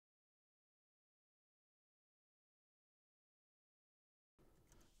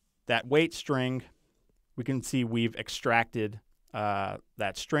that weight string, we can see we've extracted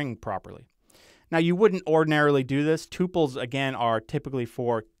that string properly. Now, you wouldn't ordinarily do this. Tuples, again, are typically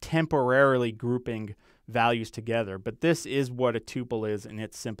for temporarily grouping values together, but this is what a tuple is in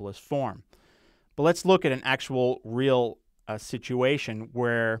its simplest form. But let's look at an actual real situation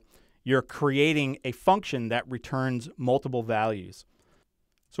where you're creating a function that returns multiple values.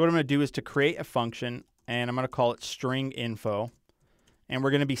 So what I'm going to do is to create a function, and I'm going to call it string info, and we're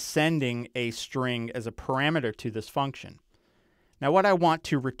going to be sending a string as a parameter to this function. Now, what I want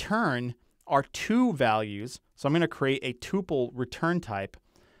to return are two values, so I'm going to create a tuple return type,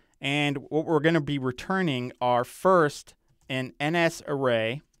 and what we're going to be returning are first an NS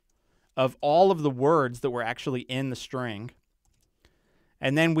array of all of the words that were actually in the string,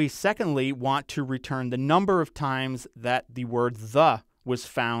 and then we secondly want to return the number of times that the word the was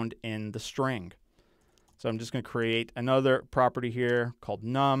found in the string. So I'm just going to create another property here called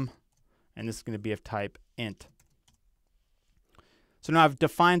num, and this is going to be of type int. So now I've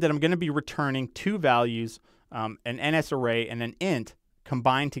defined that I'm going to be returning two values, an NS array and an int,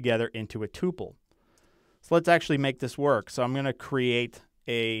 combined together into a tuple. So let's actually make this work. So I'm going to create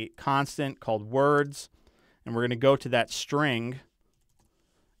a constant called words, and we're going to go to that string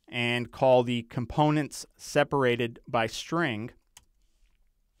and call the components separated by string,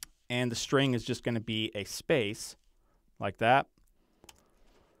 and the string is just going to be a space like that.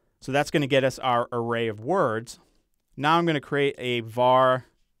 So that's going to get us our array of words. Now I'm going to create a var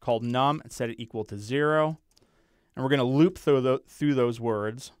called num and set it equal to 0. And we're going to loop through those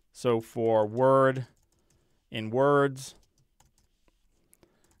words. So for word in words,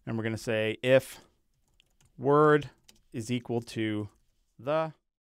 and we're going to say if word is equal to the,